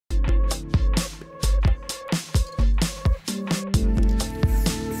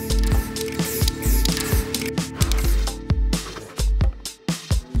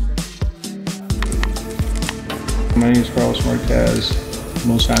name is Karlos Marquez.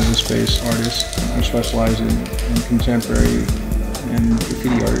 I'm a Los Angeles-based artist. I specialize in contemporary and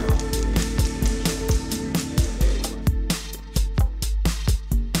graffiti art.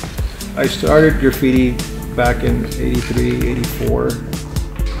 I started graffiti back in '83, '84.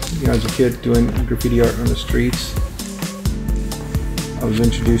 As a kid doing graffiti art on the streets. I was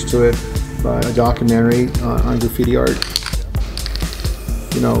introduced to it by a documentary on graffiti art.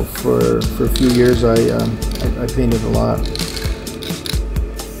 For a few years I painted a lot.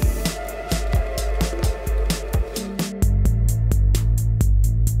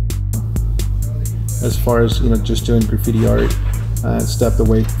 As far as just doing graffiti art, I stepped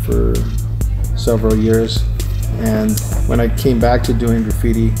away for several years, and when I came back to doing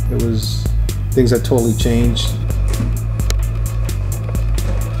graffiti, things had totally changed.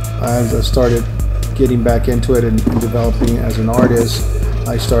 As I started getting back into it and developing as an artist,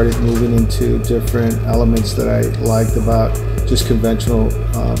 I started moving into different elements that I liked about just conventional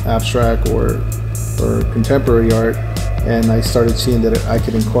abstract or contemporary art, and I started seeing that I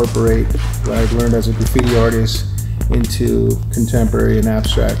could incorporate what I'd learned as a graffiti artist into contemporary and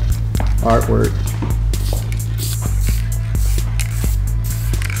abstract artwork.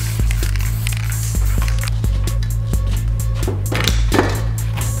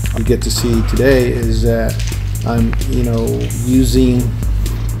 You get to see today is that I'm using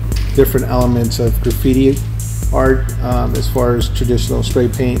different elements of graffiti art as far as traditional spray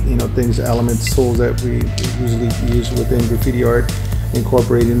paint, elements, tools that we usually use within graffiti art,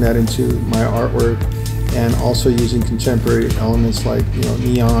 incorporating that into my artwork, and also using contemporary elements like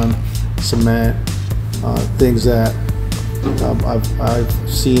neon, cement, things that I've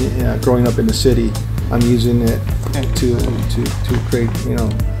seen growing up in the city. I'm using it to create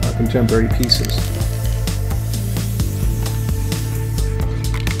contemporary pieces.